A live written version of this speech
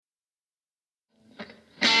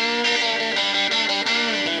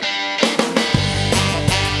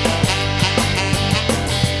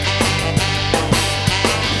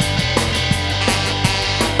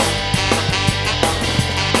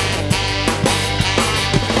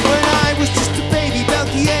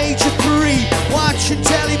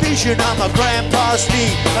sitting on my grandpa's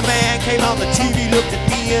knee. A man came on the TV, looked at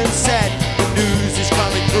me and said, the news is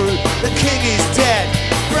coming through, the king is dead.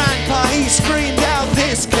 Grandpa, he screamed out,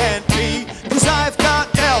 this can't be, 'cause I've got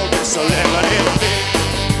Elvis living in me.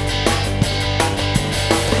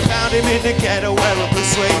 Found him in the ghetto wearing blue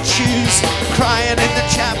suede shoes, crying in the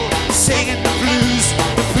chapel, singing the blues.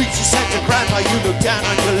 The preacher said to Grandpa, you look down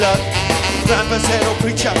on your luck. Grandpa said, oh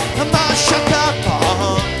preacher, am I shut up?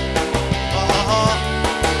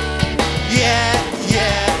 Yeah,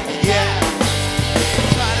 yeah, yeah.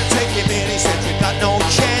 Tried to take him in, he said, you got no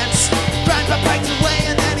chance. Grandpa backed away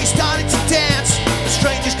and then he started to dance. The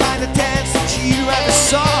strangest kind of dance that you ever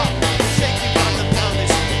saw. Shaking from the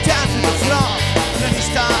pelvis down to the floor. Then he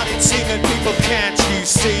started singing, people, can't you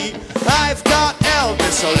see? I've got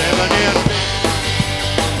Elvis living in me.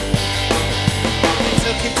 He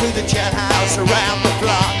took him to the jailhouse around the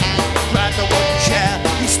block. Grabbed the wooden chair,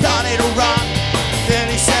 he started to rock. Then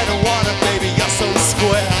he said, I wanna, baby, you're so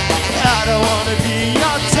square. I don't wanna be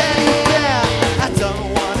your teddy bear. I don't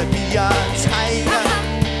wanna be your tiger,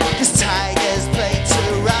 'cause tigers play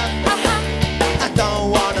too rough. I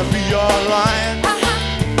don't wanna be your lion,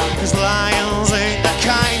 'cause lions ain't the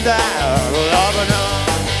kind that love enough.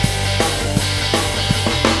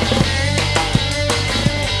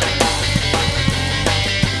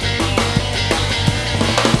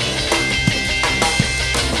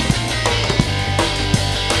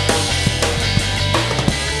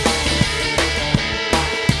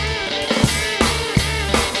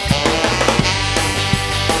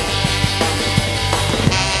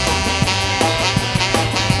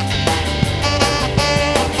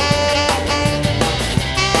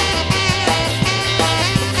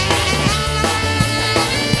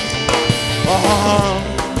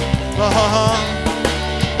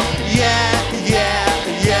 Yeah, yeah,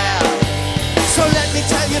 yeah. So let me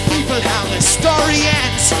tell you people how this story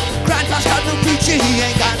ends. Grandpa's got no future, he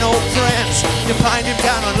ain't got no friends. You find him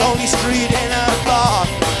down on Lonely Street in a bar,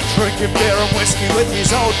 drinking beer and whiskey with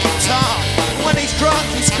his old guitar. When he's drunk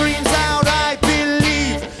he screams out, I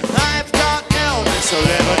believe I've got Elvis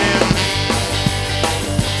living